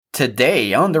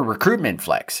Today on the Recruitment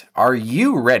Flex, are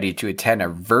you ready to attend a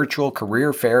virtual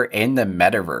career fair in the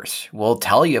Metaverse? We'll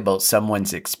tell you about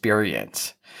someone's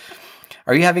experience.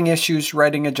 Are you having issues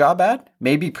writing a job ad?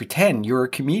 Maybe pretend you're a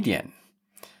comedian.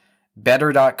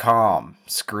 Better.com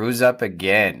screws up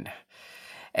again.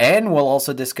 And we'll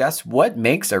also discuss what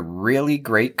makes a really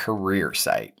great career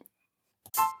site.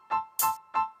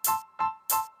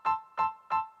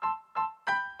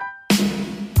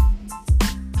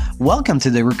 Welcome to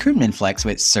the Recruitment Flex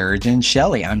with Serge and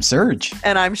Shelley. I'm Serge.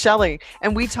 And I'm Shelley.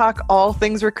 And we talk all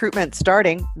things recruitment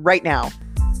starting right now.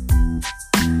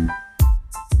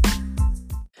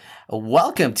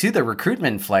 Welcome to the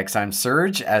Recruitment Flex. I'm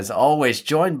Serge, as always,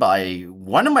 joined by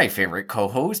one of my favorite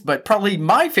co-hosts, but probably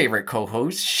my favorite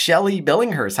co-host, Shelley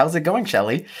Billinghurst. How's it going,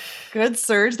 Shelley? Good,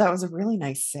 Serge. That was a really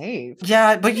nice save.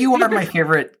 Yeah, but you are my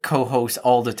favorite co-host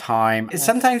all the time. Yes.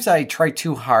 Sometimes I try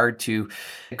too hard to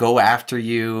go after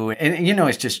you. And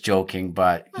it's just joking,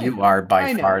 but you are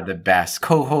by far the best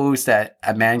co-host that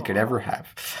a man could ever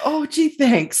have. Oh, gee,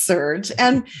 thanks, Serge.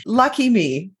 And lucky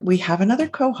me, we have another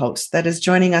co-host that is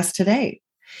joining us today.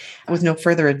 With no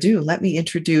further ado, let me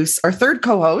introduce our third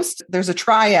co-host. There's a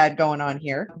triad going on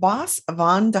here. Bas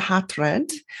van de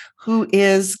Hatred, who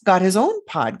is got his own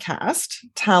podcast,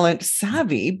 Talent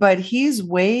Savvy, but he's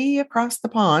way across the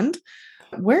pond.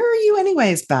 Where are you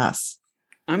anyways, Bas?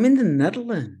 I'm in the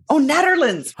Netherlands. Oh,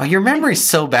 Netherlands. Oh, your memory's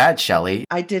so bad, Shelley.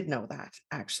 I did know that,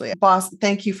 actually. Boss,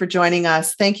 thank you for joining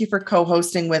us. Thank you for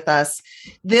co-hosting with us.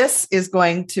 This is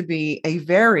going to be a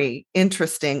very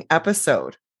interesting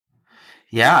episode.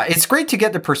 Yeah, it's great to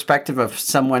get the perspective of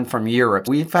someone from Europe.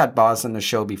 We've had Boz on the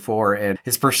show before, and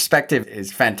his perspective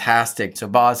is fantastic. So,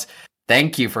 Boz,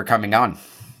 thank you for coming on.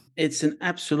 It's an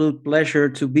absolute pleasure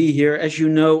to be here. As you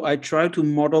know, I try to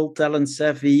model Talent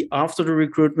Savvy after the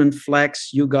Recruitment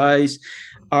Flex. You guys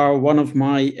are one of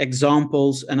my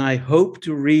examples, and I hope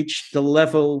to reach the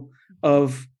level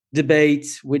of debate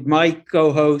with my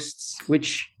co-hosts,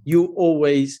 which you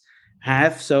always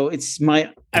have. So it's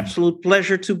my absolute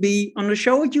pleasure to be on the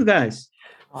show with you guys.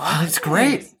 Oh, that's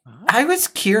great. I was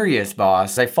curious,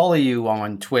 boss. I follow you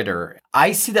on Twitter.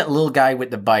 I see that little guy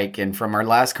with the bike, and from our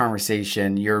last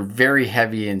conversation, you're very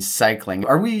heavy in cycling.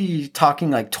 Are we talking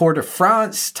like Tour de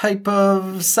France type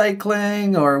of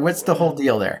cycling, or what's the whole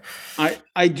deal there?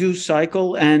 I do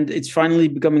cycle, and it's finally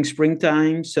becoming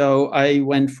springtime. So I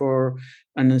went for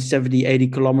a 70, 80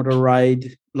 kilometer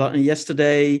ride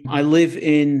yesterday. I live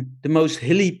in the most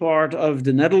hilly part of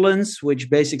the Netherlands, which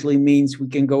basically means we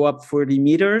can go up 40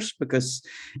 meters because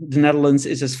the Netherlands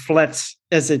is as flat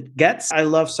as it gets. I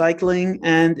love cycling,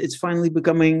 and it's finally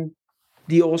becoming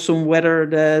the awesome weather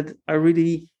that I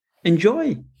really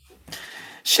enjoy.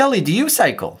 Shelley, do you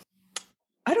cycle?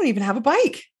 I don't even have a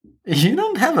bike. You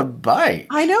don't have a bike.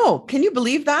 I know. Can you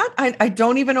believe that? I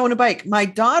don't even own a bike. My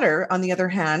daughter, on the other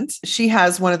hand, she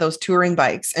has one of those touring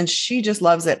bikes and she just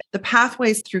loves it. The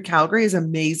pathways through Calgary is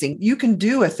amazing. You can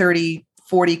do a 30,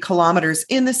 40 kilometers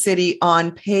in the city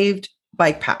on paved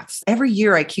bike paths. Every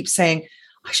year I keep saying,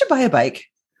 I should buy a bike.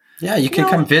 Yeah, you can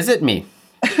come visit me.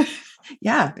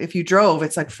 Yeah, if you drove,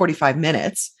 it's like 45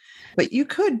 minutes. But you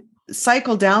could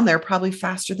cycle down there probably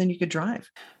faster than you could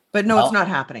drive. But no, it's not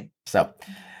happening. So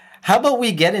how about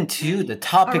we get into the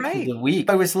topic of the week?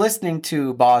 I was listening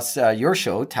to Boss, your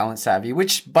show, Talent Savvy,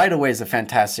 which, by the way, is a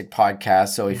fantastic podcast.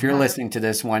 So if you're listening to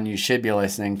this one, you should be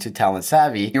listening to Talent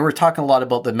Savvy. You were talking a lot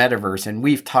about the metaverse, and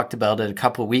we've talked about it a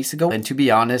couple of weeks ago. And to be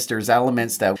honest, there's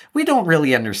elements that we don't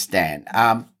really understand.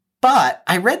 But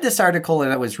I read this article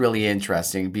and it was really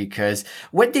interesting because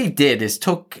what they did is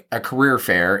took a career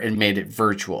fair and made it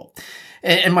virtual.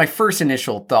 And my first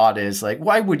initial thought is like,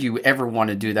 why would you ever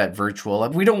want to do that virtual?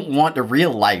 We don't want the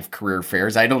real life career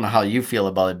fairs. I don't know how you feel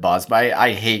about it, boss, but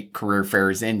I hate career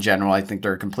fairs in general. I think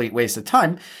they're a complete waste of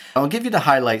time. I'll give you the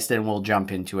highlights, then we'll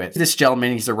jump into it. This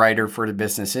gentleman, he's a writer for the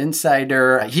Business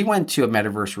Insider. He went to a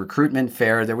Metaverse recruitment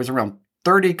fair. There was around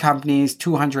 30 companies,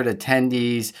 200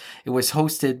 attendees. It was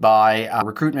hosted by a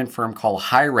recruitment firm called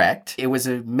Hirect. It was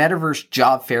a metaverse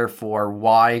job fair for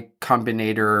Y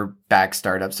Combinator backed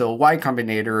startups. So Y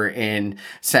Combinator in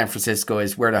San Francisco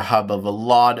is where the hub of a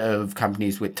lot of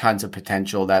companies with tons of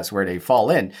potential. That's where they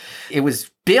fall in. It was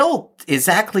built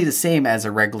exactly the same as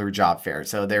a regular job fair.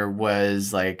 So there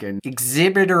was like an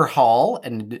exhibitor hall,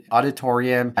 an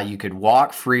auditorium. You could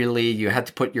walk freely. You had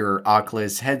to put your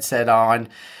Oculus headset on.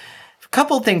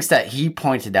 Couple things that he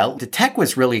pointed out. The tech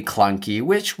was really clunky,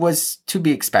 which was to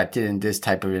be expected in this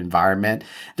type of environment.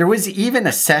 There was even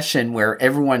a session where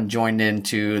everyone joined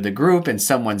into the group and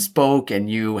someone spoke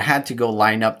and you had to go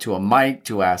line up to a mic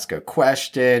to ask a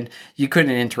question. You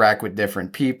couldn't interact with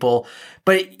different people.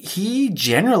 But he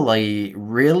generally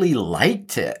really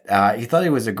liked it. He thought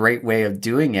it was a great way of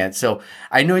doing it. So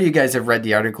I know you guys have read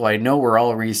the article. I know we're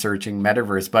all researching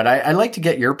Metaverse, but I'd like to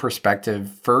get your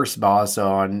perspective first, boss,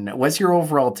 on what's your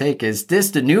overall take? Is this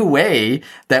the new way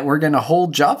that we're going to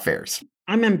hold job fairs?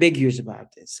 I'm ambiguous about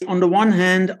this. On the one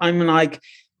hand, I'm like,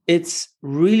 it's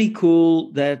really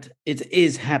cool that it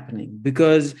is happening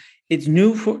because it's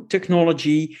new for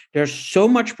technology. There's so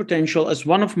much potential. As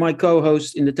one of my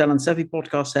co-hosts in the Talent Savvy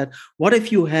podcast said, what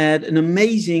if you had an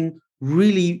amazing,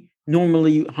 really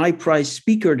normally high-priced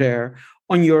speaker there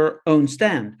on your own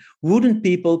stand? Wouldn't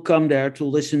people come there to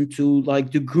listen to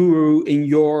like the guru in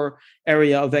your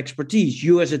area of expertise?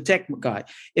 You as a tech guy,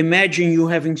 imagine you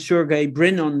having Sergey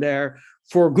Brin on there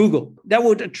for Google. That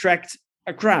would attract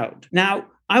a crowd. Now,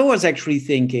 I was actually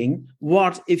thinking,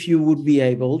 what if you would be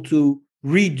able to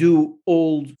redo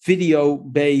old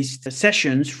video-based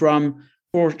sessions from,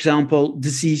 for example,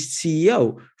 deceased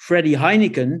CEO Freddie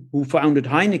Heineken, who founded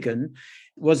Heineken,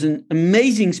 was an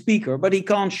amazing speaker, but he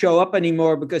can't show up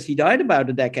anymore because he died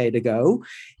about a decade ago.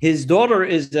 His daughter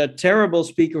is a terrible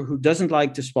speaker who doesn't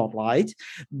like the spotlight,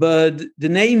 but the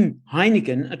name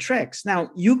Heineken attracts.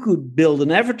 Now, you could build an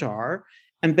avatar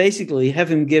and basically have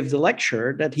him give the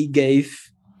lecture that he gave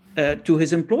to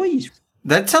his employees.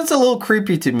 That sounds a little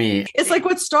creepy to me. It's like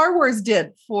what Star Wars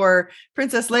did for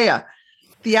Princess Leia.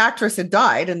 The actress had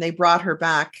died and they brought her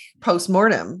back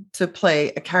post-mortem to play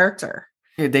a character.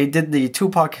 They did the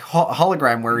Tupac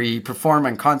hologram where he performed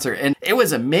in concert and it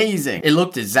was amazing. It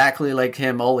looked exactly like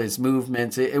him, all his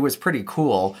movements. It was pretty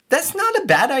cool. That's not a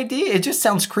bad idea. It just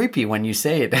sounds creepy when you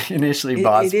say it initially,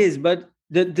 boss. It is, but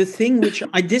the thing which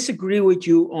I disagree with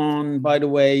you on, by the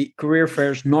way, career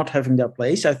fairs not having their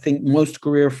place. I think most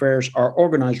career fairs are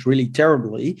organized really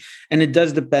terribly, and it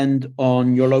does depend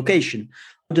on your location.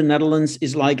 The Netherlands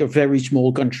is like a very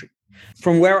small country.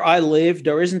 From where I live,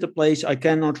 there isn't a place I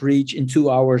cannot reach in 2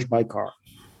 hours by car.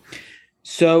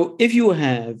 So if you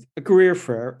have a career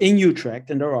fair in Utrecht,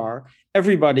 and there are,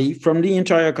 everybody from the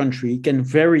entire country can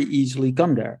very easily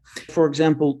come there. For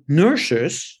example,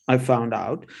 nurses, I found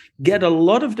out, get a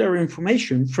lot of their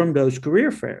information from those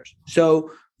career fairs. So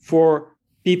for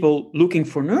people looking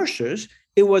for nurses,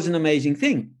 it was an amazing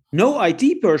thing. No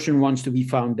IT person wants to be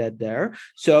found dead there,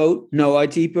 so no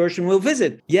IT person will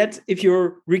visit. Yet, if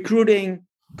you're recruiting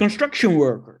construction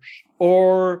workers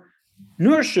or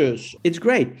nurses, it's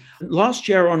great. Last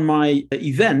year on my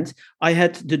event, I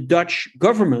had the Dutch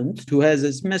government, who has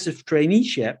this massive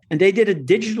traineeship, and they did a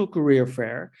digital career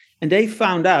fair. And they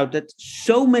found out that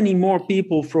so many more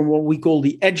people from what we call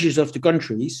the edges of the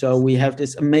country. So we have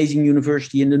this amazing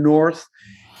university in the north,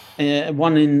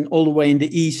 one in all the way in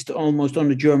the east, almost on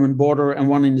the German border, and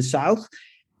one in the south.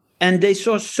 And they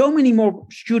saw so many more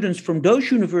students from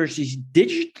those universities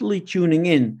digitally tuning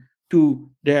in to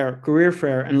their career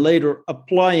fair and later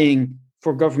applying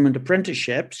for government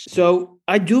apprenticeships. So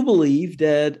I do believe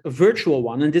that a virtual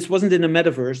one, and this wasn't in a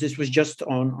metaverse, this was just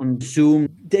on Zoom,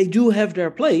 they do have their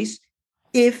place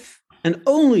if and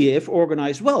only if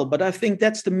organized well. But I think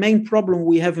that's the main problem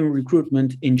we have in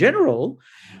recruitment in general.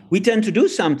 We tend to do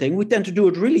something, we tend to do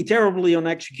it really terribly on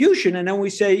execution, and then we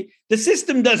say, the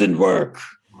system doesn't work.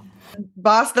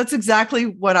 Boss, that's exactly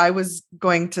what I was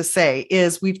going to say,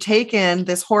 is we've taken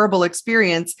this horrible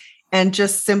experience and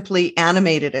just simply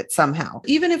animated it somehow.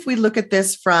 Even if we look at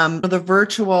this from the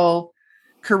virtual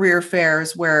career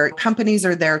fairs where companies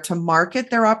are there to market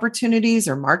their opportunities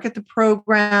or market the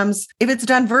programs, if it's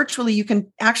done virtually, you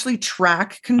can actually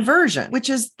track conversion, which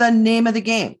is the name of the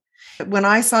game. When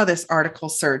I saw this article,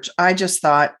 Serge, I just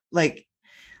thought like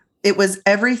it was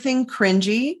everything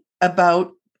cringy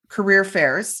about career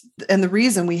fairs. And the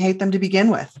reason we hate them to begin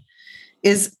with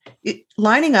is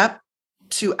lining up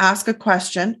to ask a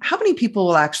question. How many people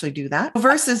will actually do that?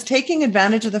 Versus taking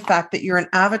advantage of the fact that you're an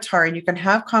avatar and you can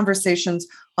have conversations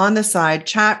on the side,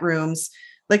 chat rooms.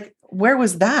 Like, where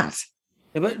was that?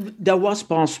 Yeah, but that was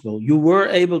possible. You were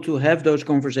able to have those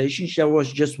conversations. There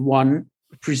was just one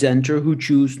presenter who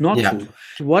chose not to.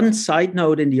 One side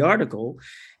note in the article,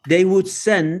 they would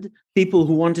send people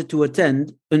who wanted to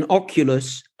attend an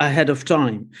Oculus ahead of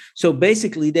time. So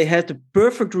basically, they had the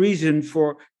perfect reason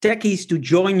for techies to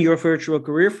join your virtual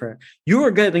career fair. You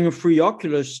are getting a free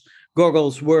Oculus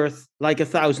goggles worth like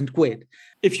 £1,000.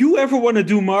 If you ever want to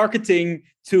do marketing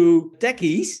to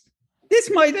techies, this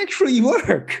might actually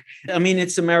work. I mean,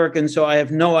 it's American, so I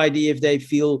have no idea if they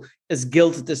feel as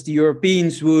guilted as the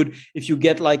Europeans would if you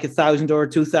get like $1,000 or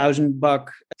 $2,000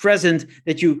 present,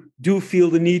 that you do feel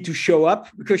the need to show up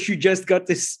because you just got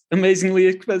this amazingly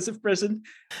expensive present.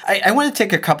 I want to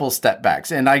take a couple step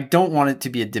backs, and I don't want it to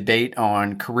be a debate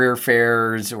on career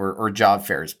fairs or job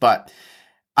fairs, but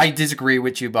I disagree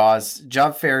with you, boss.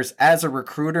 Job fairs, as a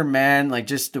recruiter, man, like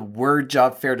just the word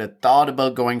job fair, the thought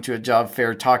about going to a job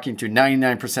fair, talking to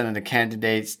 99% of the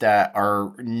candidates that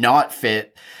are not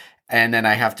fit, and then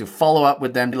I have to follow up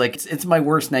with them. Like, it's my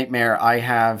worst nightmare. I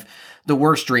have the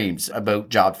worst dreams about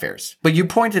job fairs. But you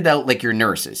pointed out like your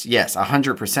nurses. Yes,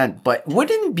 100%. But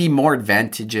wouldn't it be more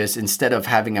advantageous, instead of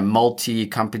having a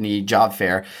multi-company job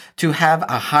fair, to have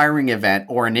a hiring event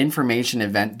or an information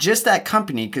event, just that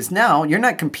company? Because now you're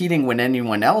not competing with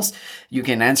anyone else. You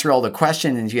can answer all the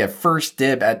questions and you have first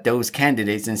dib at those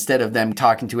candidates instead of them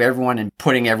talking to everyone and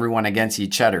putting everyone against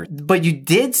each other. But you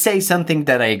did say something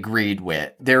that I agreed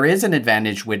with. There is an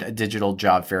advantage with a digital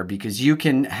job fair because you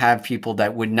can have people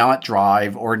that would not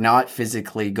drive or not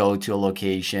physically go to a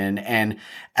location. And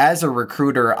as a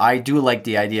recruiter, I do like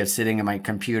the idea of sitting at my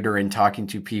computer and talking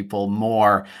to people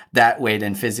more that way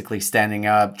than physically standing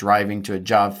up, driving to a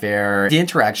job fair. The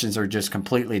interactions are just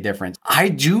completely different. I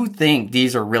do think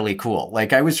these are really cool.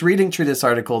 Like, I was reading through this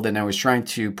article and I was trying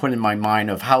to put in my mind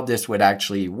of how this would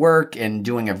actually work in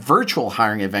doing a virtual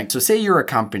hiring event. So say you're a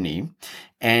company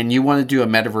and you want to do a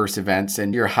Metaverse events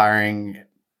and you're hiring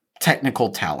technical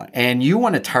talent and you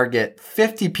want to target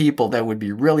 50 people that would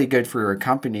be really good for your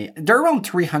company. They're around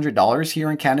 $300 here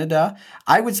in Canada.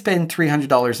 I would spend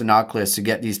 $300 in Oculus to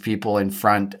get these people in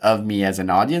front of me as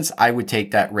an audience. I would take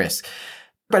that risk.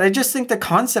 But I just think the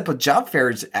concept of job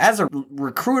fairs as a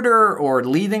recruiter or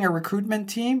leading a recruitment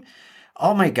team,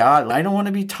 oh my God, I don't want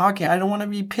to be talking. I don't want to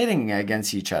be pitting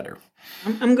against each other.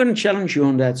 I'm going to challenge you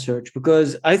on that, Serge,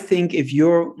 because I think if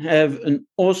you have an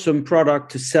awesome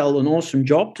product to sell, an awesome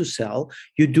job to sell,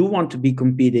 you do want to be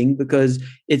competing because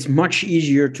it's much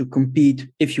easier to compete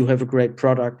if you have a great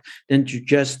product than to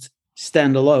just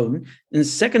stand alone. And the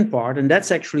second part, and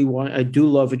that's actually why I do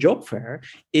love a job fair,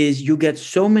 is you get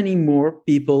so many more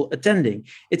people attending.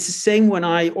 It's the same when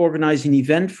I organize an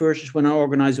event versus when I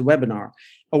organize a webinar.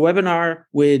 A webinar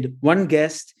with one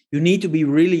guest, you need to be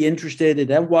really interested in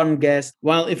that one guest.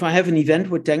 While if I have an event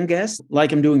with 10 guests,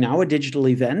 like I'm doing now, a digital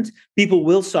event, people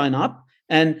will sign up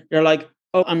and they're like,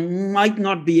 oh, I might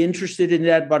not be interested in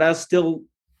that, but I'll still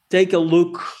take a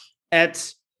look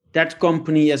at that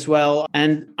company as well.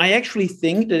 And I actually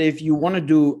think that if you want to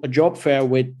do a job fair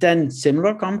with 10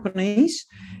 similar companies,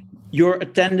 your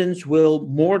attendance will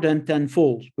more than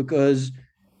tenfold because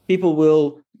people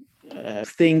will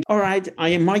think, all right,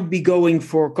 I might be going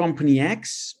for company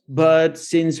X, but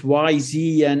since Y,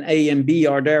 Z, and A and B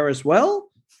are there as well,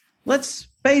 let's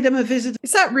pay them a visit.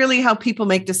 Is that really how people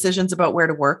make decisions about where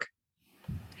to work?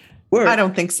 I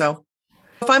don't think so.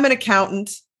 If I'm an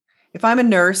accountant, if I'm a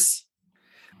nurse,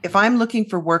 if I'm looking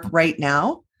for work right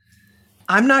now,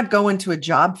 I'm not going to a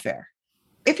job fair.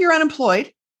 If you're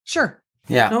unemployed, sure.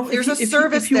 Yeah. No, there's a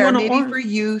service there, maybe for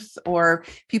youth or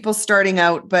people starting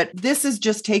out, but this is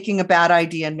just taking a bad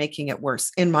idea and making it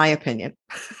worse, in my opinion.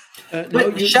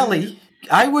 Shelley,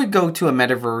 I would go to a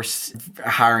Metaverse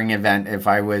hiring event if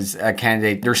I was a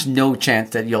candidate. There's no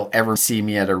chance that you'll ever see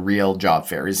me at a real job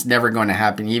fair. It's never going to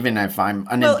happen, even if I'm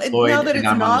unemployed and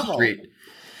I'm on the street.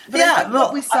 But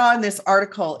what we saw in this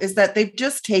article is that they've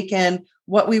just taken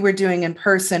what we were doing in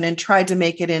person and tried to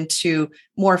make it into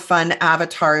more fun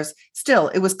avatars. Still,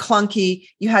 it was clunky.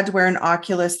 You had to wear an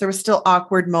Oculus. There were still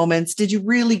awkward moments. Did you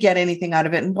really get anything out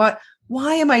of it? And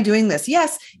why am I doing this?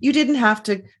 Yes, you didn't have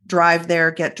to drive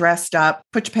there, get dressed up,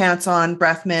 put your pants on,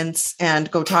 breath mints, and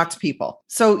go talk to people.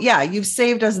 So yeah, you've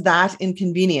saved us that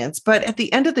inconvenience. But at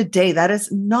the end of the day, that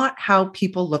is not how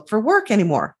people look for work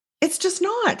anymore. It's just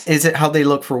not. Is it how they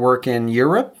look for work in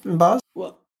Europe, Boz?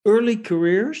 Well, early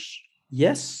careers,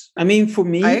 yes. I mean, for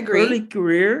me, I agree. Early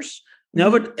careers. No,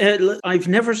 but I've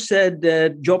never said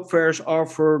that job fairs are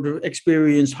for the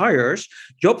experienced hires.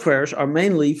 Job fairs are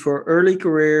mainly for early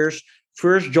careers,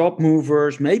 first job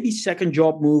movers, maybe second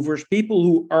job movers, people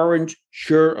who aren't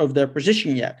sure of their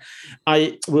position yet.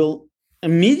 I will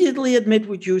immediately admit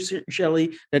with you,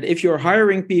 Shelley, that if you're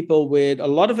hiring people with a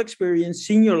lot of experience,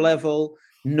 senior level,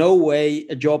 no way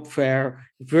a job fair,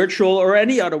 virtual or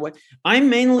any other way. I'm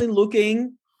mainly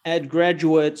looking at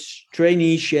graduates,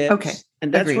 traineeships, okay.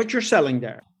 And that's Agreed. what you're selling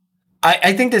there.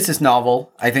 I think this is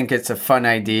novel. I think it's a fun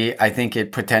idea. I think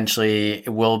it potentially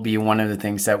will be one of the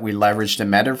things that we leverage the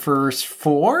Metaverse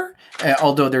for.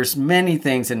 Although there's many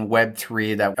things in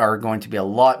Web3 that are going to be a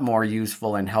lot more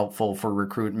useful and helpful for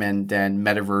recruitment than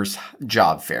Metaverse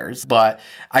job fairs. But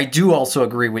I do also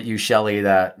agree with you, Shelley,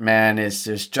 that, man, it's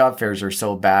just job fairs are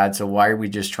so bad. So why are we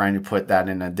just trying to put that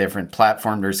in a different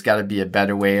platform? There's got to be a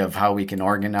better way of how we can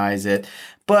organize it.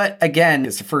 But again,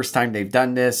 it's the first time they've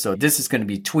done this. So this is going to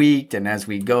be tweaked. And as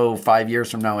we go 5 years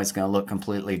from now, it's going to look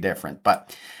completely different.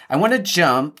 But I want to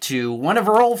jump to one of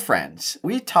our old friends.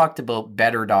 We talked about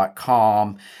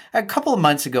better.com a couple of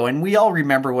months ago, and we all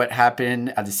remember what happened.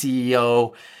 The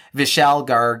CEO, Vishal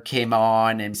Garg, came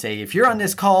on and say, if you're on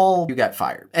this call, you got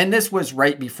fired. And this was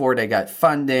right before they got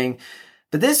funding.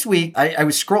 But this week, I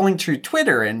was scrolling through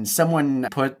Twitter and someone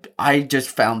put, I just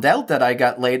found out that I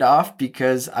got laid off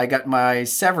because I got my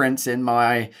severance in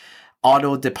my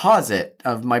auto deposit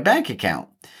of my bank account.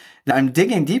 Now, I'm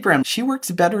digging deeper, and she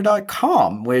works at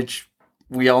better.com, which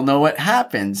we all know what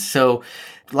happens. So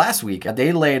last week,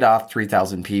 they laid off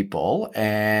 3,000 people,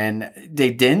 and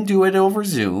they didn't do it over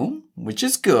Zoom, which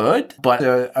is good. But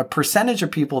a percentage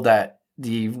of people that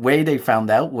the way they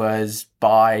found out was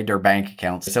by their bank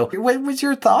accounts. So what was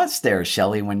your thoughts there,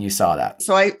 Shelley, when you saw that?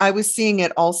 So I was seeing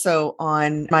it also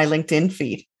on my LinkedIn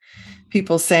feed.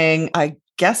 People saying, I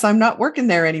guess I'm not working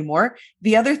there anymore.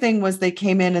 The other thing was they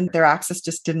came in and their access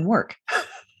just didn't work.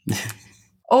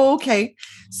 Oh, okay.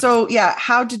 So yeah,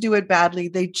 how to do it badly.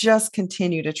 They just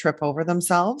continue to trip over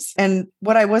themselves. And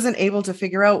what I wasn't able to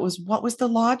figure out was, what was the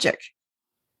logic?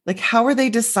 Like, how are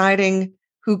they deciding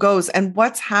who goes and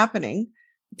what's happening?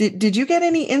 Did you get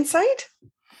any insight?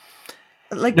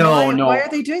 Like, no. Why are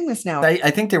they doing this now?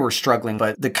 I think they were struggling,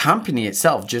 but the company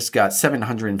itself just got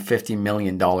 $750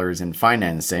 million in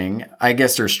financing. I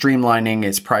guess they're streamlining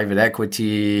its private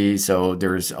equity. So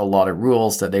there's a lot of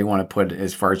rules that they want to put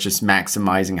as far as just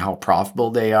maximizing how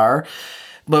profitable they are.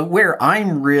 But where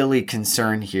I'm really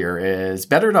concerned here is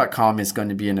better.com is going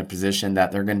to be in a position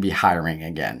that they're going to be hiring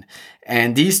again.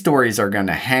 And these stories are going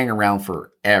to hang around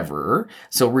forever.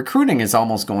 So recruiting is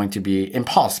almost going to be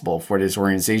impossible for this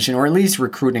organization, or at least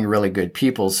recruiting really good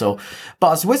people. So,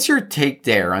 boss, what's your take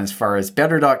there as far as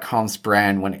better.com's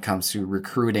brand when it comes to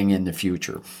recruiting in the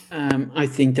future? I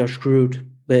think they're screwed.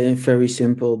 Very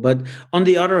simple. But on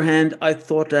the other hand, I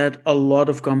thought that a lot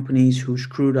of companies who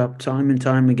screwed up time and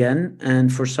time again,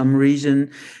 and for some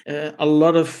reason, a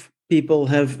lot of people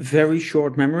have very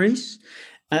short memories.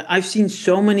 I've seen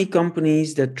so many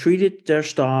companies that treated their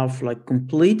staff like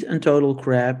complete and total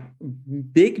crap.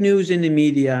 Big news in the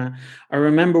media. I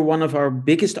remember one of our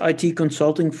biggest IT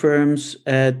consulting firms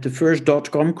at the first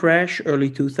 .com crash, early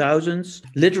 2000s,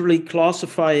 literally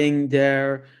classifying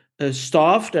their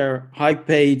staff, their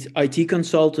high-paid IT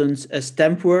consultants, as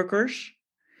temp workers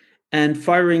and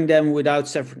firing them without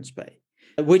severance pay,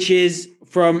 which is,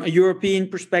 from a European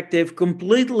perspective,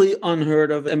 completely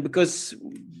unheard of. And because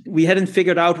we hadn't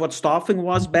figured out what staffing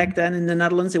was back then in the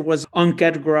Netherlands, it was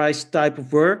uncategorized type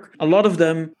of work. A lot of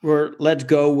them were let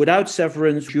go without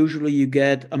severance. Usually you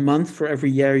get a month for every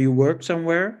year you work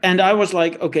somewhere. And I was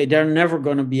like, okay, they're never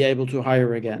going to be able to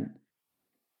hire again.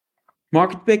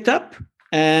 Market picked up,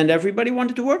 and everybody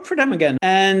wanted to work for them again.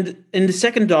 And in the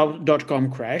second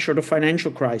 .com crash, or the financial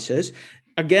crisis,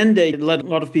 again, they let a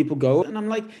lot of people go. And I'm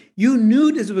like, you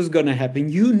knew this was going to happen.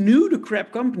 You knew the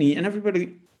crap company. And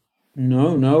everybody,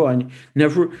 no, I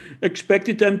never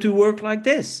expected them to work like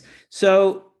this.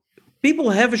 So people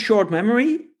have a short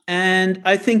memory. And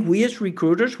I think we as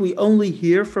recruiters, we only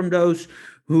hear from those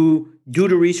who do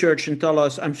the research and tell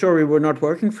us, I'm sorry, we're not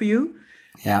working for you.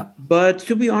 Yeah. But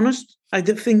to be honest, I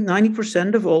think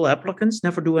 90% of all applicants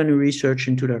never do any research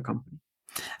into their company.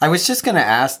 I was just going to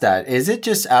ask that. Is it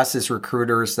just us as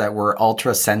recruiters that we're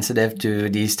ultra sensitive to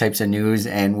these types of news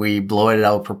and we blow it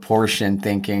out of proportion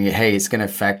thinking, hey, it's going to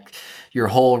affect your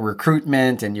whole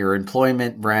recruitment and your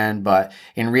employment brand? But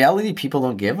in reality, people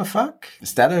don't give a fuck?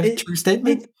 Is that a true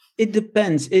statement? It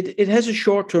depends. It has a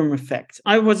short-term effect.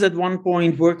 I was at one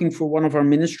point working for one of our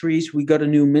ministries. We got a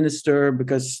new minister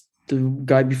because the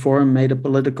guy before him made a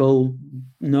political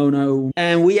no-no.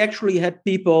 And we actually had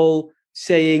people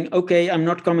saying, okay, I'm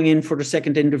not coming in for the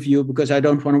second interview because I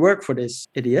don't want to work for this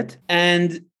idiot.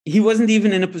 And he wasn't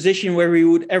even in a position where he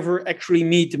would ever actually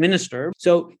meet the minister.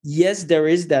 So yes, there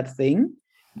is that thing.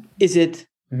 Is it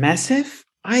massive?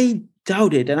 I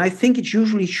doubt it. And I think it's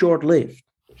usually short-lived.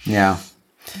 Yeah.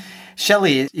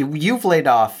 Shelley, you've laid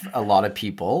off a lot of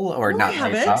people, or not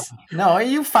laid off. No,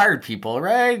 you fired people,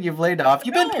 right? You've laid off.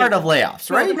 You've been part of layoffs,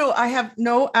 right? No, I have.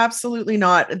 Absolutely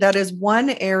not. That is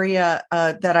one area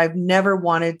that I've never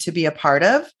wanted to be a part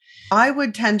of. I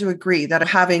would tend to agree that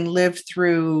having lived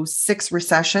through 6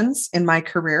 recessions in my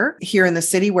career here in the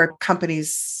city where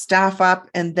companies staff up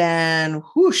and then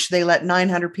whoosh, they let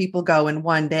 900 people go in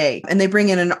one day and they bring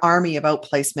in an army of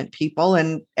outplacement people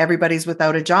and everybody's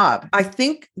without a job. I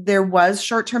think there was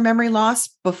short-term memory loss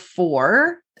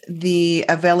before the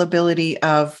availability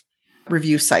of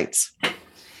review sites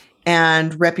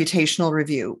and reputational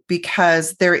review,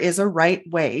 because there is a right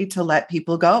way to let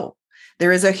people go.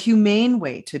 There is a humane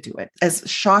way to do it. As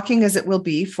shocking as it will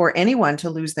be for anyone to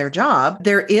lose their job,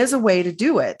 there is a way to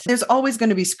do it. There's always going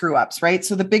to be screw ups, right?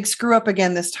 So the big screw up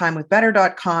again this time with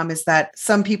Better.com is that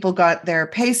some people got their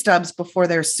pay stubs before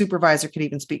their supervisor could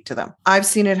even speak to them. I've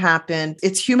seen it happen.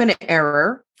 It's human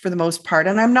error for the most part.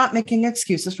 And I'm not making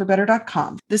excuses for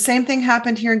Better.com. The same thing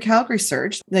happened here in Calgary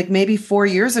Surge, like maybe 4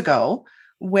 years ago,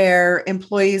 where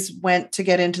employees went to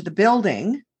get into the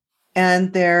building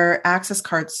and their access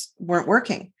cards weren't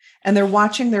working. And they're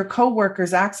watching their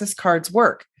coworkers' access cards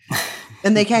work.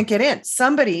 And they can't get in.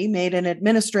 Somebody made an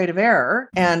administrative error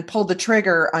and pulled the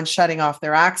trigger on shutting off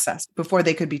their access before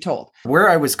they could be told. Where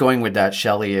I was going with that,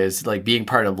 Shelley, is like being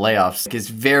part of layoffs is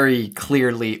very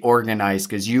clearly organized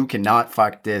because you cannot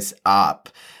fuck this up.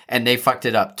 And they fucked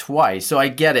it up twice. So I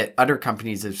get it. Other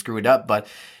companies have screwed up, but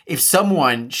if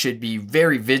someone should be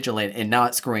very vigilant and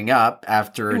not screwing up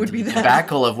after the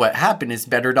debacle of what happened, is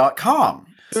Better.com.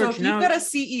 So if you've got a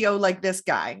CEO like this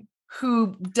guy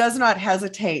who does not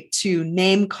hesitate to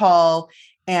name call,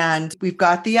 and we've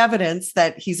got the evidence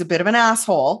that he's a bit of an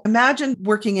asshole. Imagine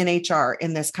working in HR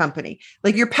in this company.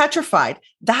 Like, you're petrified.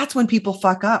 That's when people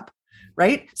fuck up.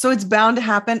 Right? So it's bound to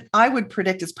happen. I would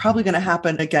predict it's probably going to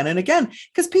happen again and again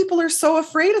because people are so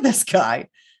afraid of this guy.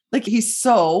 Like, he's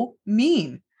so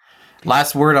mean.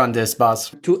 Last word on this, boss.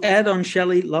 To add on,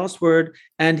 Shelley, last word.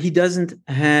 And he doesn't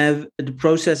have the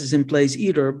processes in place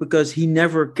either because he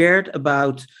never cared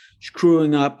about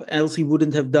screwing up, else he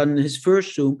wouldn't have done his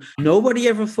first Zoom. Nobody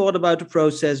ever thought about the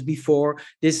process before.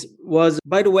 This was,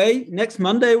 by the way, next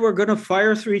Monday, we're going to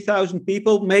fire 3,000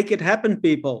 people. Make it happen,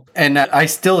 people. And I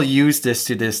still use this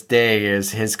to this day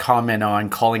is his comment on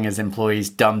calling his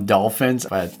employees dumb dolphins.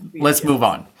 But let's move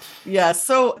on. Yeah.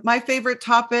 So my favorite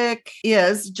topic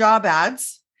is job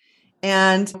ads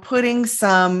and putting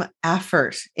some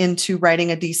effort into writing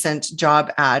a decent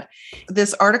job ad.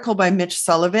 This article by Mitch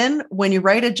Sullivan, when you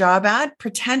write a job ad,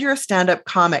 pretend you're a stand-up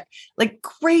comic. Like,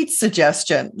 great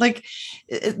suggestion. Like,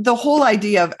 the whole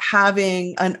idea of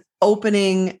having an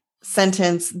opening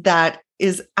sentence that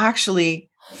is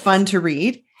actually fun to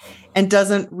read and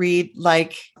doesn't read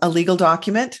like a legal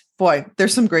document. Boy,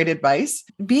 there's some great advice.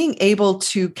 Being able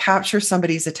to capture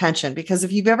somebody's attention, because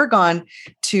if you've ever gone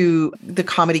to the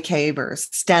Comedy Cave or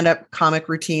stand-up comic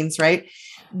routines, right?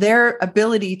 Their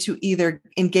ability to either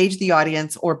engage the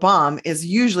audience or bomb is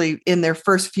usually in their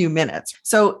first few minutes.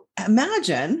 So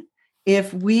imagine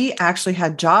if we actually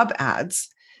had job ads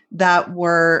that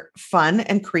were fun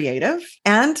and creative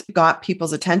and got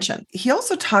people's attention. He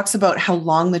also talks about how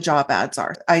long the job ads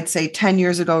are. I'd say 10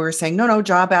 years ago, we were saying, no,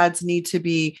 job ads need to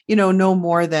be, no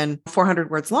more than 400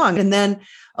 words long. And then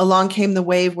along came the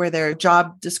wave where their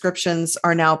job descriptions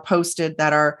are now posted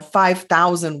that are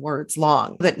 5,000 words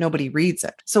long, that nobody reads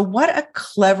it. So what a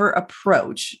clever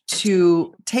approach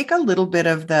to take a little bit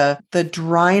of the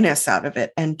dryness out of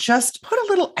it and just put a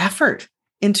little effort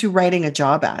into writing a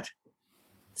job ad.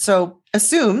 So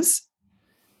assumes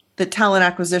that talent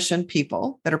acquisition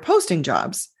people that are posting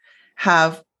jobs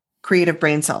have creative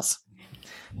brain cells.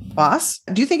 Boss,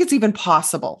 do you think it's even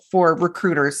possible for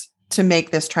recruiters to make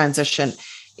this transition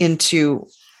into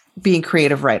being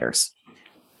creative writers?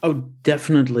 Oh,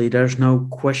 definitely. There's no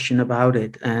question about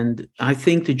it. And I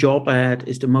think the job ad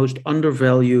is the most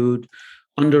undervalued,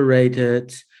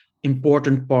 underrated,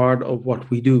 important part of what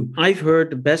we do. I've heard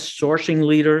the best sourcing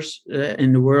leaders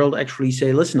in the world actually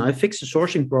say, listen, I fixed the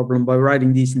sourcing problem by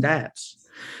writing decent ads.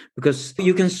 Because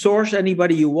you can source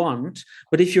anybody you want,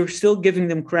 but if you're still giving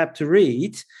them crap to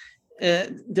read,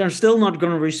 they're still not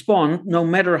going to respond, no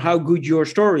matter how good your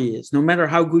story is, no matter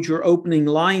how good your opening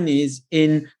line is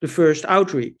in the first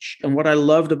outreach. And what I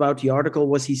loved about the article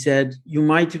was he said, you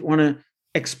might want to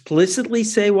explicitly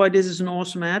say why this is an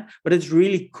awesome ad, but it's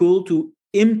really cool to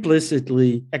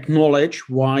implicitly acknowledge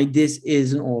why this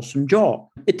is an awesome job.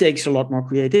 It takes a lot more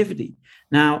creativity.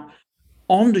 Now,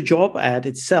 on the job ad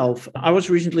itself, I was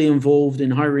recently involved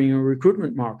in hiring a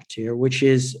recruitment marketeer, which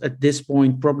is at this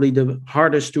point probably the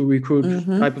hardest to recruit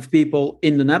type of people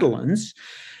in the Netherlands.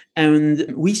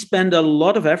 And we spent a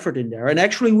lot of effort in there. And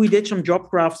actually, we did some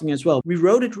job crafting as well. We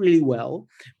wrote it really well.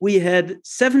 We had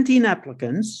 17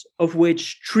 applicants, of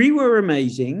which 3 were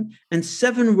amazing and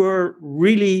 7 were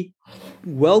really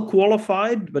well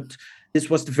qualified. But this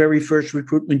was the very first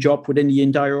recruitment job within the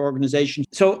entire organization.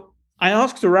 So I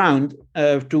asked around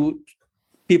to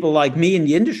people like me in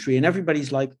the industry, and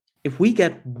everybody's like, if we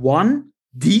get 1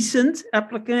 decent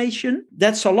application,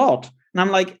 that's a lot. And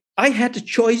I'm like, I had the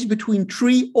choice between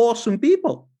 3 awesome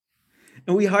people.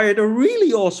 And we hired a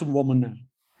really awesome woman now.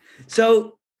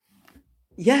 So,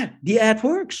 yeah, the ad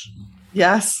works.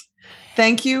 Yes.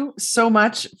 Thank you so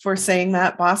much for saying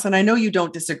that, boss. And I know you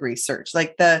don't disagree, Serge.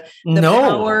 Like the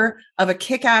power of a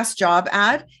kick-ass job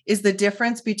ad is the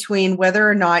difference between whether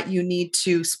or not you need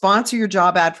to sponsor your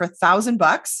job ad for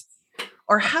 $1,000,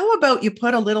 or how about you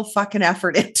put a little fucking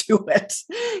effort into it,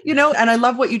 And I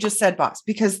love what you just said, boss,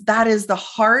 because that is the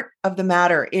heart of the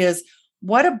matter is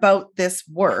what about this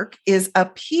work is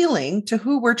appealing to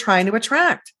who we're trying to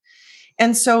attract.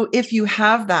 And so if you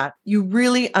have that, you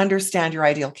really understand your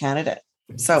ideal candidate.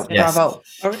 So bravo.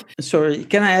 Sorry,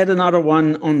 can I add another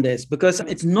one on this? Because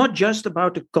it's not just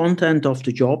about the content of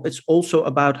the job. It's also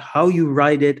about how you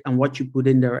write it and what you put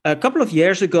in there. A couple of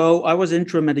years ago, I was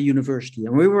interim at a university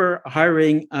and we were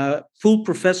hiring a full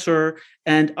professor.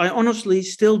 And I honestly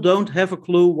still don't have a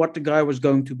clue what the guy was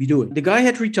going to be doing. The guy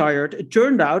had retired. It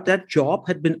turned out that job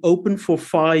had been open for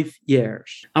 5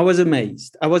 years. I was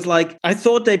amazed. I was like, I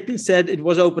thought they said it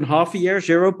was open half a year,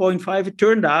 0.5. It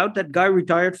turned out that guy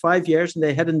retired 5 years and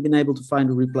they hadn't been able to find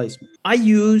a replacement. I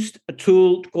used a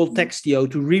tool called Textio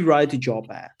to rewrite the job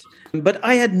ad. But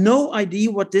I had no idea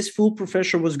what this full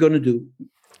professor was going to do.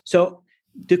 So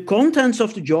the contents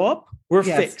of the job were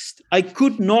fixed. I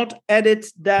could not edit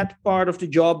that part of the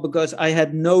job because I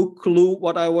had no clue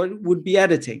what I would be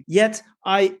editing. Yet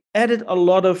I added a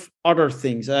lot of other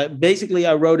things. Basically,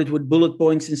 I wrote it with bullet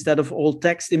points instead of all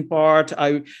text in part.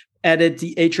 I added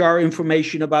the HR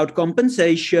information about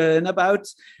compensation, about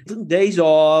days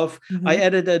off. Mm-hmm. I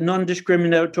added a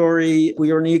non-discriminatory,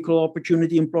 we are an equal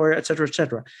opportunity employer, et cetera, et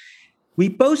cetera. We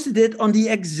posted it on the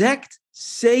exact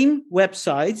same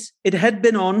websites it had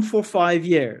been on for 5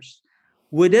 years.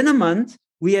 Within a month,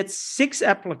 we had 6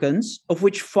 applicants, of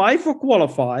which 5 were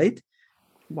qualified.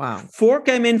 Wow. 4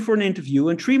 came in for an interview,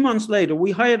 and 3 months later,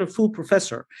 we hired a full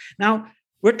professor. Now,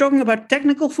 we're talking about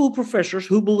technical full professors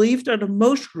who believe they're the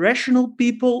most rational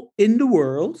people in the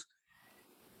world,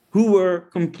 who were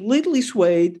completely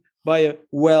swayed by a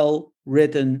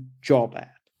well-written job ad.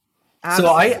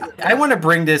 Absolutely. So I want to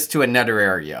bring this to another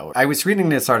area. I was reading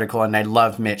this article and I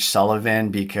love Mitch Sullivan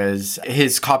because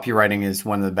his copywriting is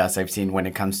one of the best I've seen when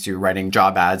it comes to writing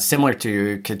job ads, similar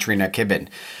to Katrina Kibben.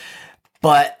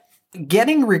 But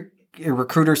getting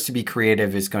recruiters to be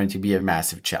creative is going to be a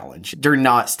massive challenge. They're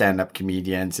not stand-up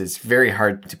comedians. It's very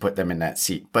hard to put them in that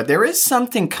seat. But there is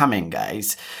something coming,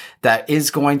 guys, that is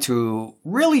going to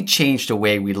really change the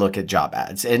way we look at job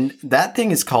ads. And that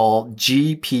thing is called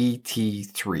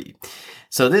GPT-3.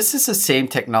 So this is the same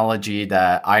technology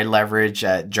that I leverage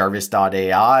at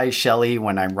Jarvis.ai, Shelly,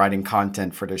 when I'm writing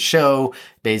content for the show.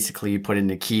 Basically, you put in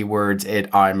the keywords, it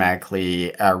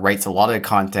automatically writes a lot of the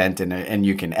content and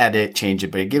you can edit, change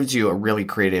it, but it gives you a really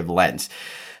creative lens.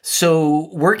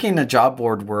 So working in the job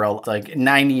board world, like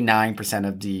 99%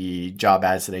 of the job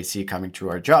ads that I see coming through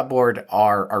our job board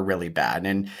are really bad,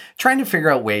 and trying to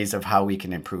figure out ways of how we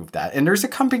can improve that. And there's a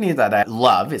company that I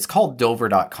love. It's called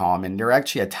Dover.com, and they're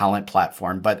actually a talent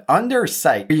platform. But on their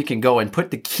site, you can go and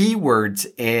put the keywords,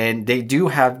 and they do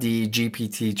have the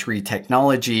GPT-3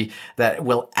 technology that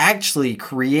will actually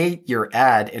create your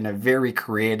ad in a very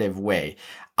creative way.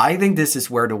 I think this is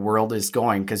where the world is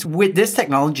going, because with this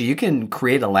technology, you can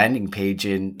create a landing page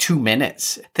in 2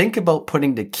 minutes. Think about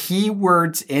putting the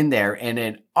keywords in there and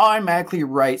it automatically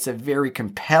writes a very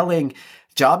compelling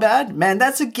job ad. Man,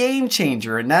 that's a game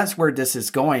changer. And that's where this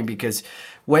is going, because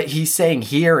what he's saying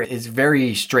here is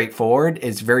very straightforward.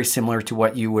 It's very similar to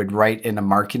what you would write in a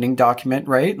marketing document,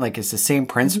 right? Like it's the same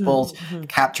principles,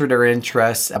 capture their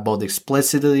interests, both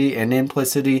explicitly and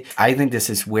implicitly. I think this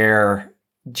is where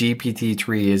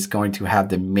GPT-3 is going to have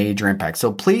the major impact.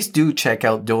 So please do check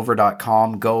out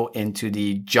Dover.com. Go into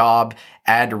the job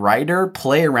ad writer,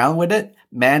 play around with it.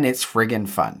 Man, it's friggin'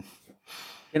 fun.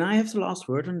 Can I have the last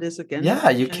word on this again? Yeah,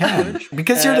 you can.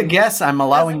 Because you're the guest, I'm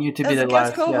allowing you to be the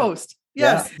last co-host.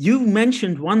 Yeah. Yes. You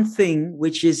mentioned one thing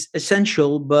which is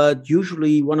essential, but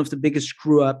usually one of the biggest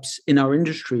screw-ups in our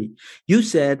industry. You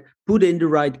said, put in the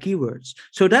right keywords.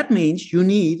 So that means you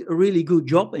need a really good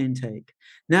job intake.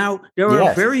 Now, there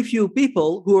are very few people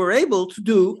who are able to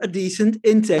do a decent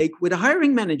intake with a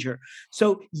hiring manager. So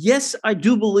yes, I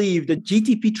do believe that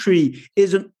GTP3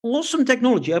 is an awesome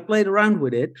technology. I played around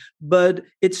with it, but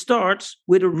it starts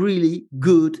with a really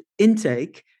good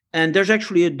intake. And there's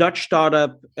actually a Dutch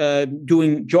startup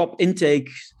doing job intake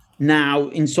now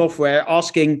in software,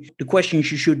 asking the questions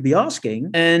you should be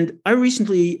asking. And I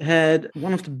recently had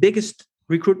one of the biggest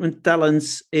recruitment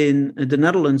talents in the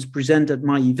Netherlands present at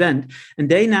my event. And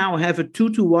they now have a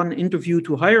 2-to-1 interview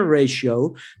to hire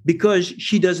ratio because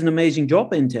she does an amazing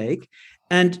job intake.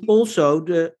 And also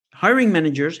the hiring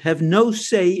managers have no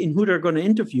say in who they're going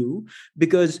to interview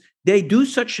because they do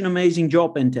such an amazing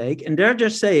job intake. And they're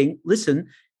just saying, listen,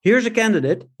 here's a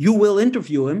candidate, you will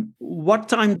interview him. What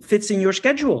time fits in your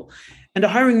schedule? And the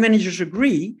hiring managers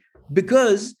agree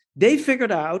because they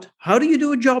figured out, how do you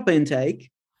do a job intake?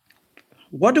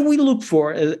 What do we look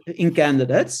for in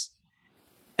candidates?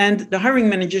 And the hiring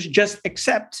managers just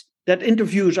accept that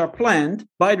interviews are planned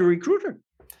by the recruiter.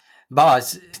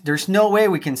 Boss, there's no way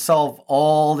we can solve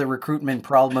all the recruitment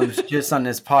problems just on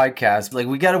this podcast. Like,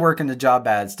 we got to work on the job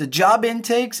ads. The job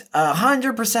intakes,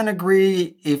 100%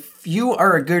 agree. If you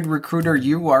are a good recruiter,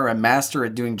 you are a master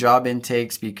at doing job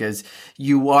intakes because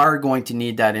you are going to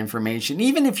need that information,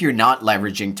 even if you're not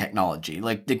leveraging technology.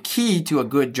 Like, the key to a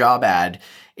good job ad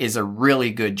is a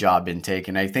really good job intake.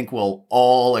 And I think we'll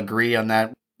all agree on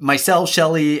that. Myself,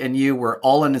 Shelly, and you were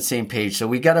all on the same page. So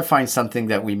we got to find something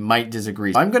that we might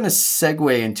disagree. I'm going to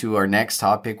segue into our next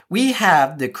topic. We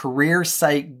have the career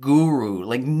site guru.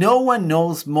 Like, no one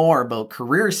knows more about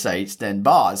career sites than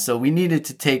Boz. So we needed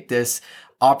to take this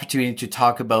opportunity to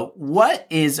talk about what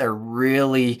is a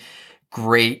really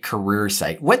great career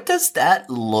site. What does that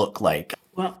look like?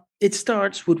 Well, it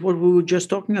starts with what we were just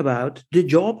talking about, the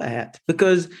job ad,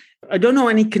 because I don't know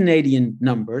any Canadian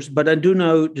numbers, but I do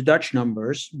know the Dutch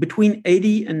numbers. Between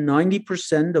 80 and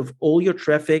 90% of all your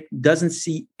traffic doesn't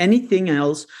see anything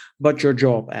else but your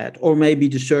job ad, or maybe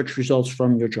the search results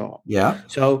from your job. Yeah.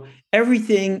 So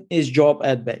everything is job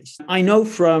ad based. I know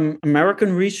from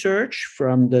American research,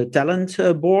 from the talent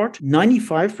board,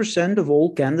 95% of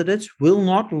all candidates will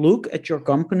not look at your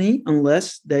company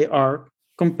unless they are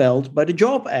compelled by the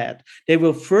job ad. They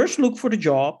will first look for the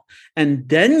job, and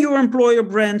then your employer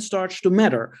brand starts to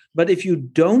matter. But if you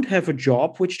don't have a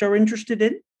job which they're interested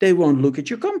in, they won't look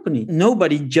at your company.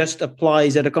 Nobody just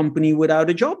applies at a company without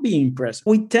a job being present.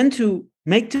 We tend to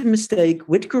make the mistake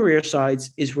with career sites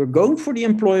is we're going for the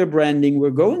employer branding, we're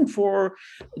going for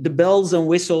the bells and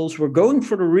whistles, we're going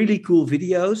for the really cool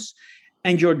videos,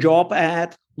 and your job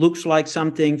ad looks like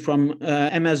something from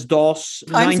MS-DOS.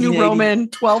 Times New Roman,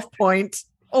 12 point.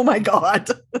 Oh my God.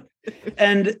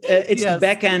 And it's the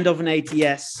back end of an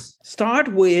ATS.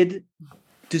 Start with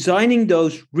designing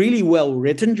those really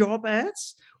well-written job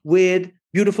ads with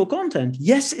beautiful content.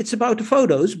 Yes, it's about the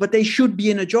photos, but they should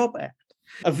be in a job ad.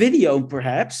 A video,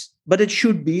 perhaps, but it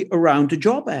should be around the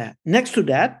job ad. Next to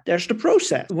that, there's the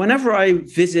process. Whenever I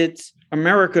visit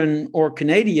American or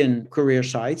Canadian career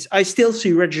sites, I still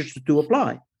see register to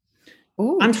apply.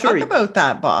 Ooh, I'm sorry. Talk about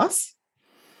that, boss.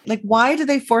 Like, why do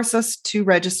they force us to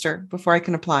register before I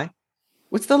can apply?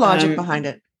 What's the logic behind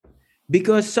it?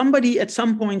 Because somebody at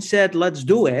some point said, let's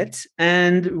do it.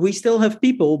 And we still have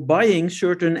people buying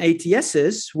certain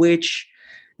ATSs which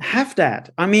have that.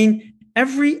 I mean,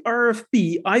 every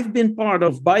RFP I've been part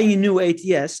of buying a new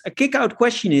ATS, a kick-out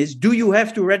question is, do you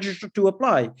have to register to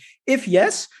apply? If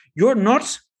yes, you're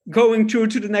not going through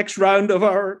to the next round of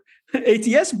our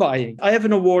ATS buying. I have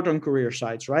an award on career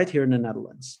sites right here in the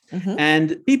Netherlands. Mm-hmm.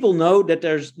 And people know that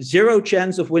there's zero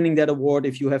chance of winning that award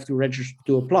if you have to register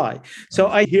to apply. So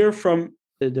I hear from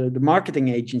the marketing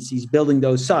agencies building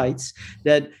those sites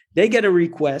that they get a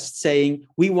request saying,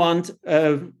 we want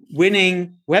a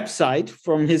winning website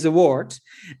from his award.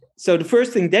 So the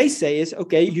first thing they say is,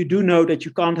 okay, you do know that you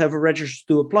can't have a register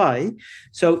to apply.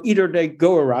 So either they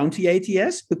go around the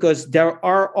ATS, because there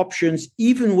are options,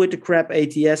 even with the crap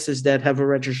ATSs that have a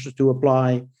register to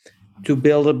apply, to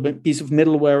build a piece of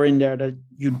middleware in there that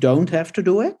you don't have to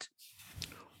do it.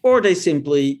 Or they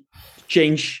simply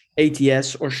change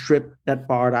ATS or strip that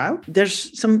part out.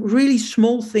 There's some really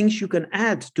small things you can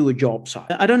add to a job site.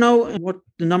 I don't know what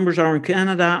the numbers are in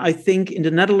Canada. I think in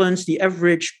the Netherlands, the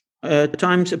average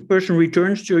times a person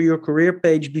returns to your career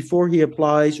page before he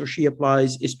applies or she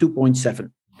applies is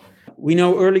 2.7. We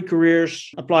know early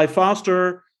careers apply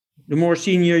faster. The more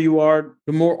senior you are,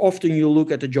 the more often you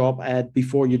look at the job ad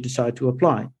before you decide to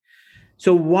apply.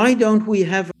 So why don't we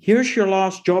have, here's your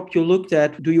last job you looked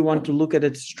at. Do you want to look at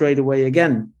it straight away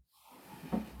again?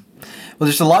 Well,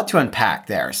 there's a lot to unpack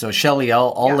there. So, Shelley,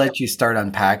 I'll Yeah. let you start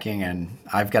unpacking, and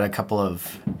I've got a couple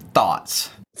of thoughts.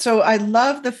 So I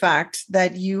love the fact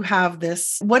that you have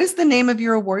this. What is the name of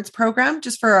your awards program?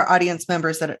 Just for our audience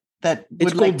members that it's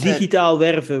would called like to... Digitaal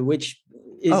Werven, which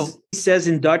says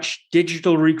in Dutch,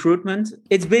 digital recruitment.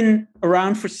 It's been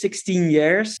around for 16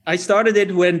 years. I started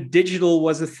it when digital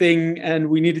was a thing and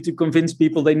we needed to convince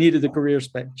people they needed a careers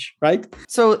page, right?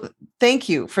 So thank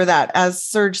you for that. As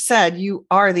Serge said, you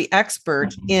are the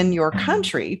expert in your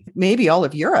country, maybe all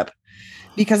of Europe,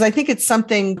 because I think it's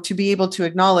something to be able to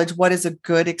acknowledge what is a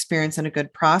good experience and a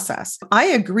good process. I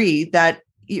agree that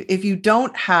if you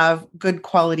don't have good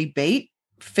quality bait,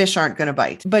 fish aren't going to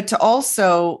bite. But to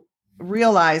also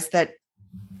realize that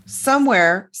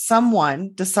somewhere someone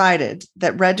decided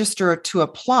that register to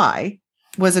apply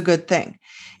was a good thing.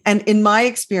 And in my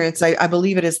experience, I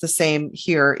believe it is the same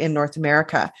here in North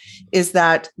America, is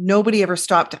that nobody ever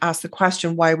stopped to ask the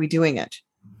question, why are we doing it?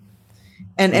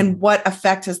 And what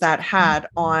effect has that had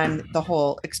on the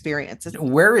whole experience?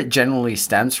 Where it generally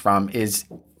stems from is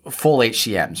full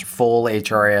HCMs, full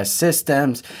HRIS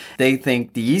systems. They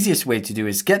think the easiest way to do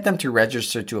is get them to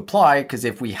register to apply, because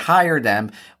if we hire them,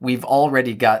 we've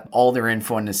already got all their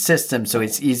info in the system. So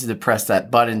it's easy to press that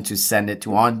button to send it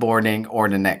to onboarding or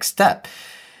the next step.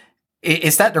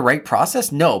 Is that the right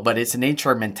process? No, but it's an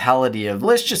HR mentality of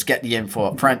let's just get the info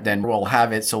up front, then we'll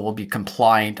have it so we'll be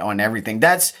compliant on everything.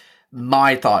 That's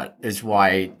my thought is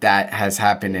why that has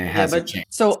happened and it hasn't changed.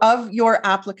 So of your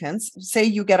applicants, say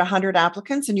you get 100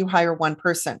 applicants and you hire one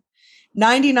person,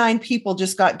 99 people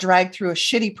just got dragged through a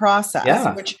shitty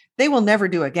process, which they will never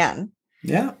do again.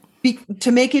 Yeah.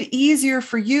 To make it easier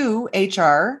for you,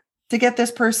 HR, to get this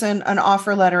person an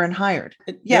offer letter and hired.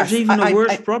 There's even a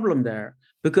worse problem there,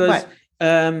 because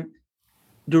the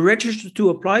register to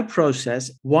apply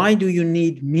process, why do you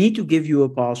need me to give you a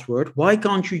password? Why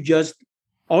can't you just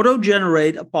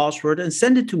auto-generate a password and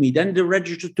send it to me? Then the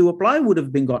register to apply would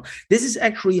have been gone. This is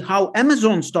actually how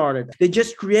Amazon started. They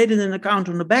just created an account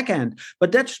on the back end.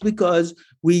 But that's because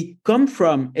we come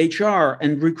from HR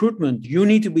and recruitment. You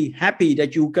need to be happy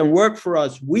that you can work for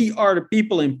us. We are the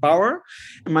people in power.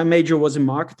 And my major was in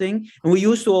marketing. And we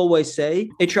used to always say,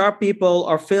 HR people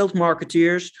are failed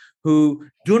marketeers who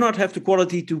do not have the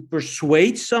quality to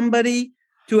persuade somebody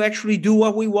to actually do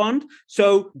what we want.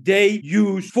 So they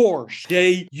use force.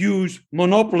 They use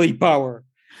monopoly power.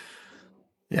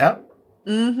 Yeah.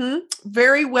 Mm-hmm.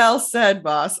 Very well said,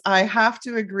 boss. I have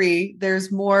to agree.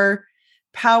 There's more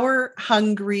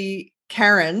power-hungry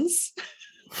Karens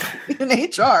in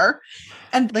HR,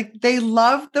 and like they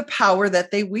love the power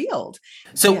that they wield.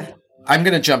 So I'm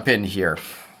going to jump in here.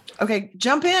 Okay,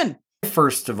 jump in.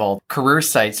 First of all, career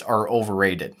sites are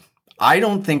overrated. I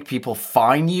don't think people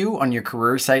find you on your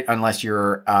career site unless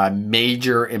you're a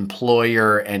major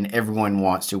employer and everyone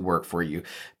wants to work for you.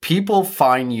 People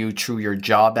find you through your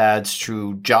job ads,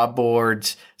 through job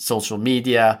boards, social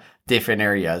media, different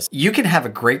areas. You can have a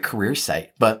great career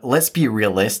site, but let's be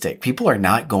realistic. People are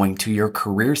not going to your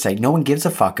career site. No one gives a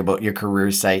fuck about your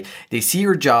career site. They see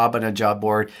your job on a job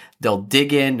board. They'll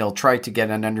dig in. They'll try to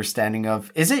get an understanding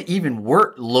of, is it even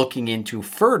worth looking into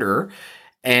further?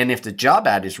 And if the job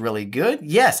ad is really good,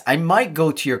 yes, I might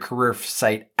go to your career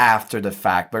site after the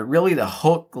fact, but really the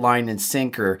hook, line, and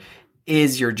sinker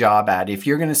is your job ad. If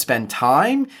you're going to spend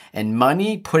time and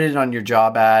money, put it on your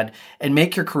job ad and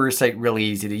make your career site really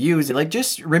easy to use. Like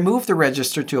just remove the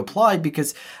register to apply,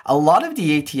 because a lot of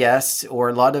the ATS or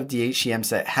a lot of the HCMs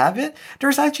that have it,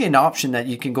 there's actually an option that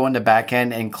you can go in the back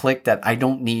end and click that I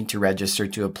don't need to register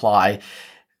to apply.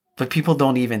 But people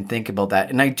don't even think about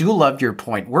that. And I do love your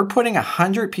point. We're putting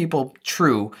 100 people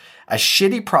through a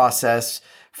shitty process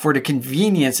for the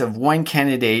convenience of one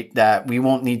candidate that we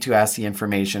won't need to ask the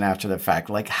information after the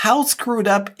fact. Like, how screwed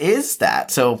up is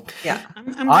that? So yeah, I'm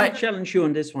going to challenge you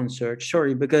on this one, Serge.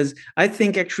 Sorry, because I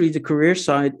think actually the career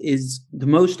side is the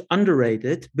most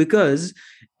underrated because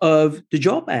of the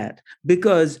job ad.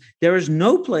 Because there is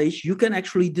no place you can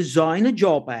actually design a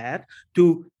job ad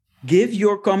to give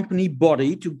your company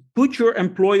body, to put your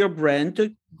employer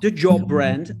brand, the job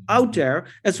brand out there,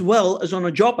 as well as on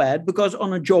a job ad, because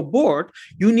on a job board,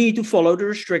 you need to follow the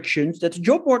restrictions that the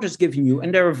job board is giving you.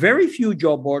 And there are very few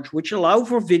job boards which allow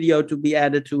for video to be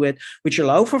added to it, which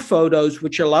allow for photos,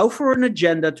 which allow for an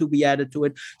agenda to be added to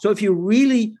it. So if you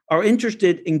really are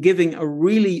interested in giving a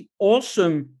really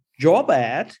awesome job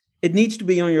ad, it needs to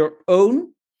be on your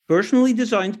own personally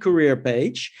designed career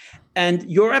page. And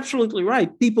you're absolutely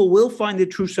right. People will find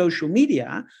it through social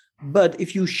media. But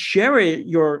if you share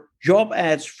your job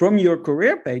ads from your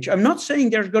career page, I'm not saying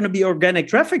there's going to be organic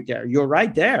traffic there. You're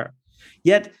right there.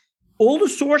 Yet all the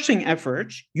sourcing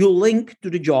efforts you link to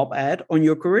the job ad on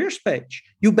your careers page.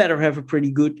 You better have a pretty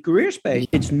good careers page.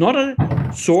 It's not a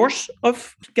source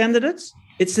of candidates.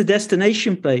 It's the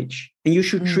destination page, and you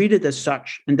should treat it as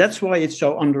such. And that's why it's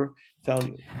so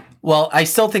undervalued. Well, I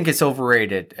still think it's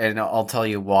overrated, and I'll tell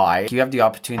you why. You have the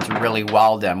opportunity to really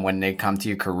wow them when they come to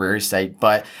your career site,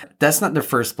 but that's not the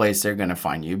first place they're going to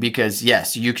find you because,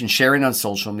 yes, you can share it on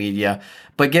social media,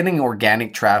 but getting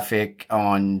organic traffic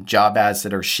on job ads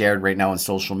that are shared right now on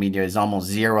social media is almost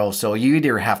zero. So you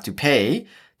either have to pay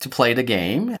to play the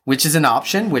game, which is an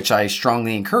option, which I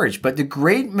strongly encourage. But the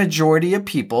great majority of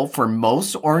people for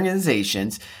most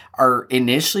organizations are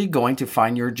initially going to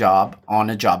find your job on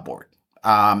a job board.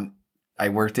 I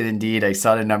worked at Indeed. I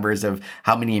saw the numbers of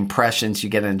how many impressions you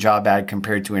get in a job ad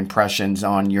compared to impressions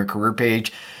on your career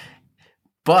page.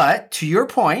 But to your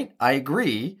point, I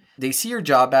agree. They see your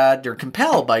job ad, they're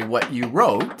compelled by what you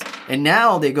wrote, and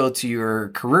now they go to your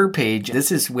career page.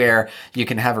 This is where you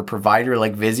can have a provider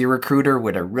like VisiRecruiter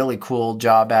with a really cool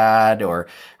job ad, or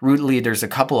Rootly. There's a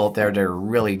couple out there that are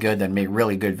really good that make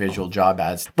really good visual job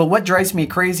ads. But what drives me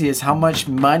crazy is how much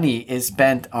money is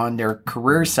spent on their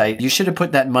career site. You should have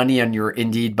put that money on your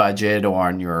Indeed budget or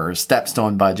on your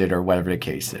Stepstone budget or whatever the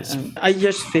case is. I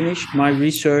just finished my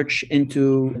research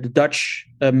into the Dutch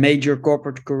major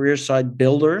corporate career site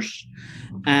builders.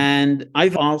 And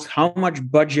I've asked, how much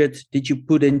budget did you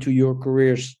put into your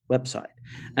careers website?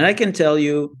 And I can tell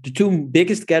you the two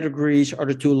biggest categories are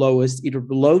the two lowest, either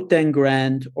below 10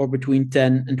 grand or between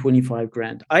 10 and 25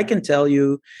 grand. I can tell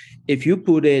you, if you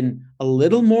put in a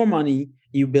little more money,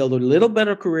 you build a little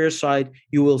better career site,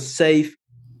 you will save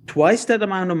twice that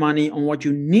amount of money on what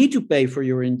you need to pay for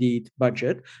your Indeed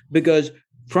budget, because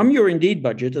from your Indeed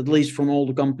budget, at least from all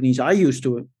the companies I used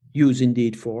to use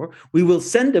Indeed for, we will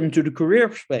send them to the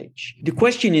careers page. The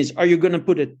question is, are you going to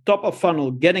put it top of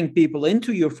funnel, getting people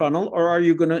into your funnel, or are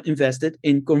you going to invest it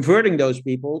in converting those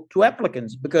people to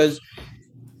applicants? Because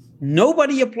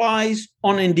nobody applies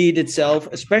on Indeed itself,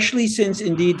 especially since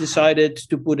Indeed decided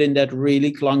to put in that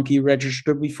really clunky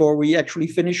register before we actually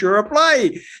finish your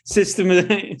apply system.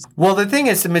 Well, the thing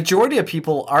is, the majority of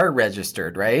people are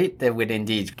registered, right? With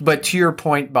Indeed. But to your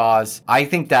point, Boz, I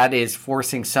think that is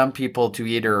forcing some people to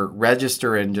either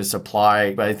register and just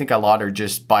apply. But I think a lot are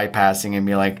just bypassing and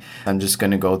be like, I'm just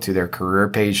going to go to their career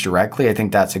page directly. I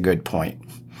think that's a good point.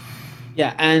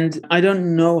 Yeah, and I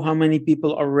don't know how many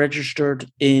people are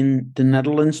registered in the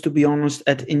Netherlands, to be honest,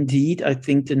 at Indeed. I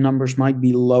think the numbers might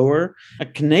be lower. A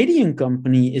Canadian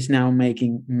company is now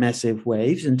making massive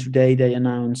waves, and today they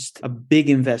announced a big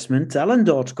investment,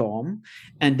 talent.com,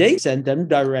 and they sent them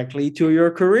directly to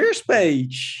your careers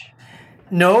page.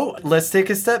 No, let's take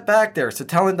a step back there. So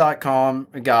talent.com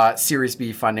got Series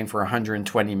B funding for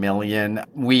 $120 million.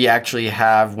 We actually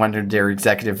have one of their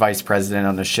executive vice president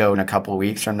on the show in a couple of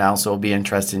weeks from now, so it'll be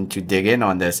interesting to dig in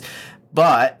on this.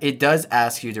 But it does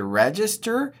ask you to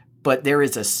register, but there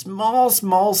is a small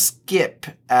skip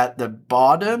at the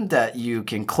bottom that you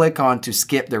can click on to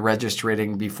skip the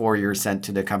registering before you're sent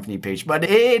to the company page. But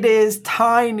it is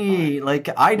tiny. Like,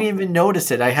 I didn't even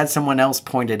notice it. I had someone else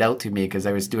point it out to me because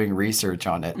I was doing research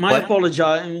on it. My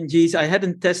apologies. I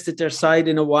hadn't tested their site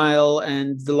in a while.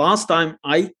 And the last time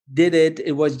I did it,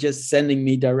 it was just sending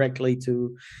me directly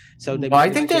to... I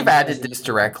think they've added this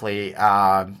directly.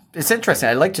 It's interesting.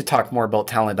 I'd like to talk more about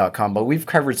talent.com, but we've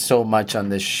covered so much on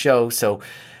this show. So,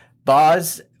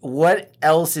 Boz, what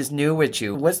else is new with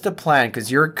you? What's the plan?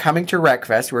 Because you're coming to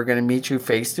RecFest. We're going to meet you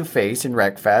face-to-face in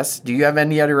RecFest. Do you have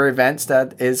any other events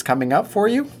that is coming up for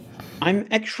you? I'm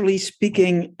actually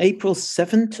speaking April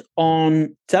 7th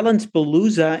on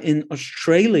Talentpalooza in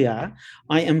Australia.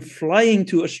 I am flying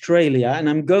to Australia and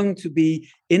I'm going to be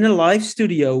in a live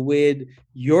studio with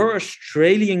your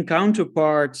Australian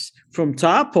counterparts from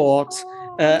Tarport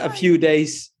a few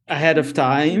days ahead of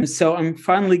time. So I'm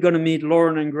finally going to meet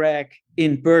Lauren and Greg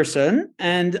in person.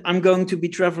 And I'm going to be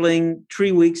traveling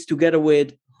 3 weeks together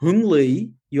with Hung Lee,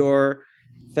 your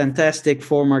fantastic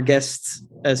former guests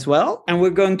as well. And we're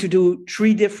going to do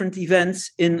 3 different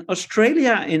events in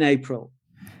Australia in April.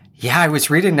 Yeah, I was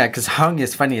reading that because Hung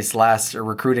is funny. His last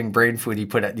recruiting Brainfood he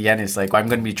put at the end is like, I'm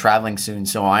going to be traveling soon,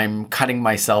 so I'm cutting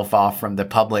myself off from the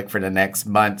public for the next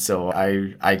month so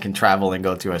I can travel and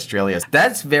go to Australia.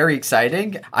 That's very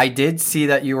exciting. I did see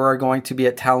that you are going to be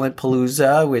at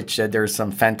Talentpalooza, which there's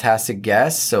some fantastic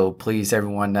guests. So please,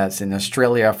 everyone that's in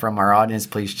Australia from our audience,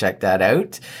 please check that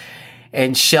out.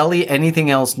 And Shelly,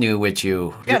 anything else new with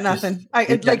you? Yeah, nothing.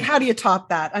 Like, how do you top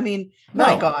that? I mean,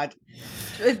 my God.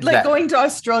 Going to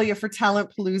Australia for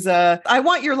Talentpalooza. I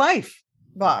want your life,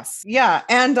 boss. Yeah.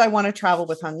 And I want to travel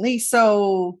with Hung Lee.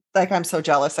 So, I'm so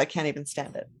jealous. I can't even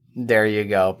stand it. There you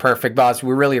go. Perfect, Boz.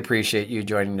 We really appreciate you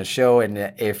joining the show. And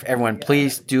if everyone,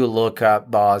 please do look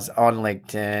up Boz on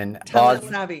LinkedIn. Talent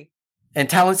Savvy. And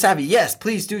Talent Savvy. Yes,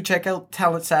 please do check out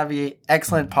Talent Savvy.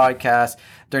 Excellent podcast.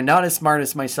 They're not as smart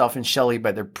as myself and Shelly,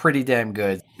 but they're pretty damn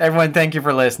good. Everyone, thank you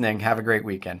for listening. Have a great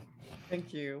weekend.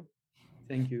 Thank you.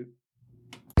 Thank you.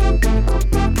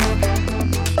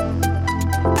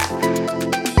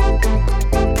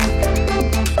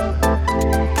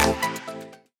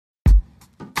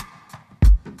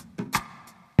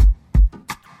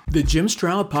 The Jim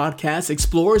Stroud Podcast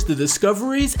explores the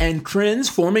discoveries and trends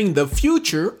forming the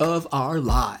future of our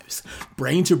lives.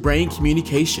 Brain-to-brain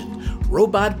communication,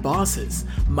 robot bosses,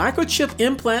 microchip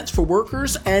implants for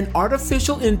workers, and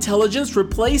artificial intelligence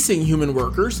replacing human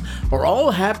workers are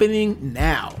all happening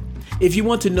now. If you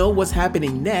want to know what's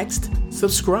happening next,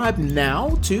 subscribe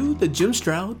now to the Jim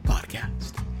Stroud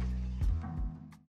Podcast.